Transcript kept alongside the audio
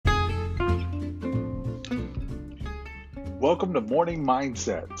Welcome to Morning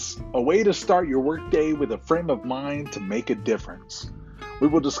Mindsets, a way to start your workday with a frame of mind to make a difference. We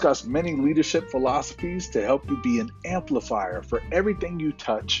will discuss many leadership philosophies to help you be an amplifier for everything you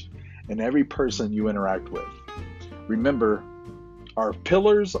touch and every person you interact with. Remember, our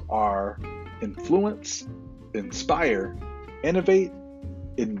pillars are influence, inspire, innovate,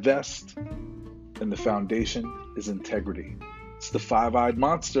 invest, and the foundation is integrity. It's the five-eyed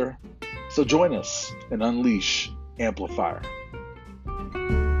monster. So join us and unleash Amplifier.